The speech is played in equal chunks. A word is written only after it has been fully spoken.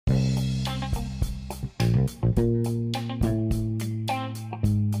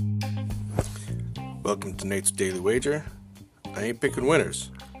Welcome to Nate's Daily Wager. I ain't picking winners,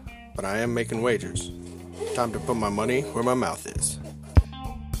 but I am making wagers. Time to put my money where my mouth is.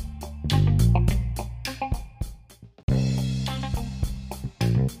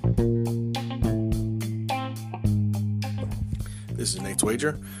 This is Nate's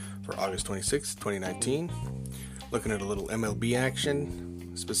Wager for August 26, 2019. Looking at a little MLB action,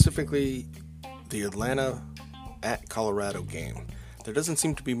 specifically the Atlanta at Colorado game. There doesn't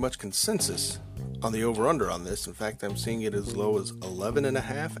seem to be much consensus on the over-under on this. In fact, I'm seeing it as low as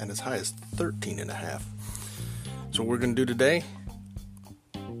 11.5 and as high as 13.5. So what we're going to do today,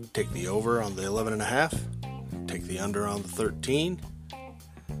 take the over on the 11.5, take the under on the 13,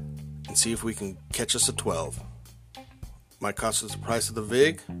 and see if we can catch us a 12. Might cost us the price of the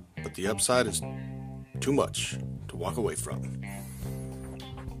VIG, but the upside is too much to walk away from.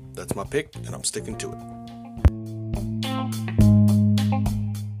 That's my pick, and I'm sticking to it.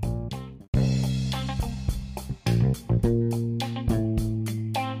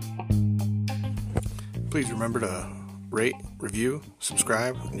 Please remember to rate, review,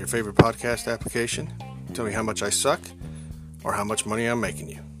 subscribe in your favorite podcast application. Tell me how much I suck or how much money I'm making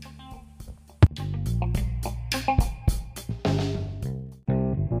you.